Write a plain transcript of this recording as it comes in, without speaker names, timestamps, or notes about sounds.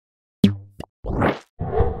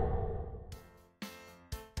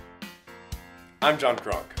I'm John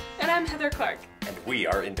Kronk. And I'm Heather Clark. And we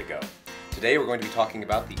are Indigo. Today we're going to be talking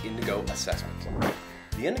about the Indigo assessment.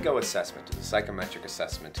 The Indigo assessment is a psychometric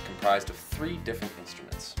assessment comprised of 3 different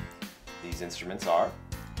instruments. These instruments are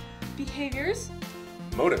Behaviors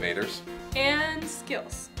motivators and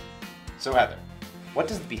skills. So Heather, what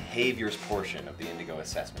does the behaviors portion of the Indigo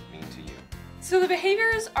assessment mean to you? So the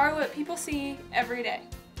behaviors are what people see every day.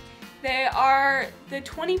 They are the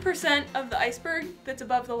 20% of the iceberg that's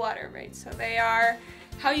above the water, right? So they are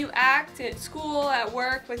how you act at school, at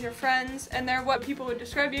work, with your friends, and they're what people would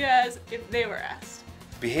describe you as if they were asked.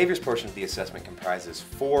 The behaviors portion of the assessment comprises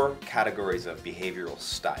 4 categories of behavioral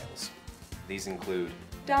styles. These include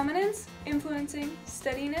dominance, influencing,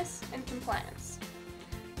 steadiness, and compliance.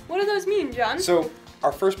 What do those mean, John? So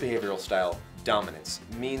our first behavioral style, dominance,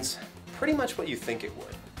 means pretty much what you think it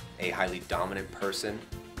would. A highly dominant person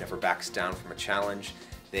never backs down from a challenge.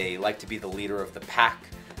 They like to be the leader of the pack.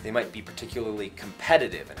 They might be particularly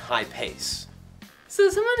competitive and high pace. So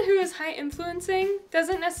someone who is high influencing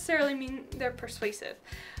doesn't necessarily mean they're persuasive.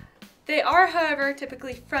 They are, however,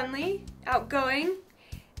 typically friendly, outgoing,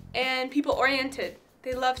 and people-oriented.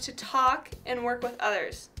 They love to talk and work with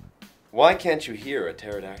others. Why can't you hear a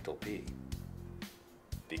pterodactyl pee?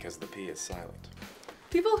 Because the P is silent.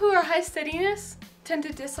 People who are high steadiness tend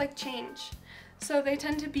to dislike change. So they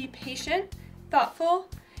tend to be patient, thoughtful,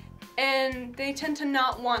 and they tend to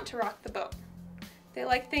not want to rock the boat. They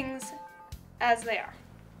like things as they are.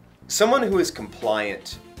 Someone who is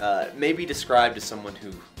compliant may be described as someone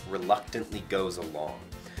who reluctantly goes along.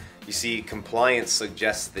 You see, compliance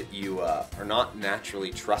suggests that you are not naturally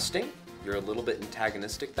trusting. You're a little bit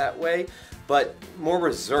antagonistic that way, but more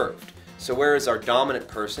reserved. So whereas our dominant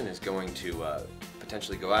person is going to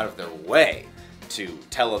potentially go out of their way to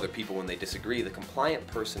tell other people when they disagree, the compliant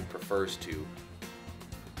person prefers to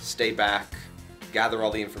stay back, gather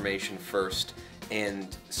all the information first,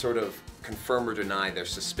 and sort of confirm or deny their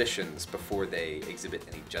suspicions before they exhibit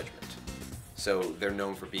any judgment. So they're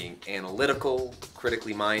known for being analytical,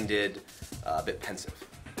 critically minded, a bit pensive.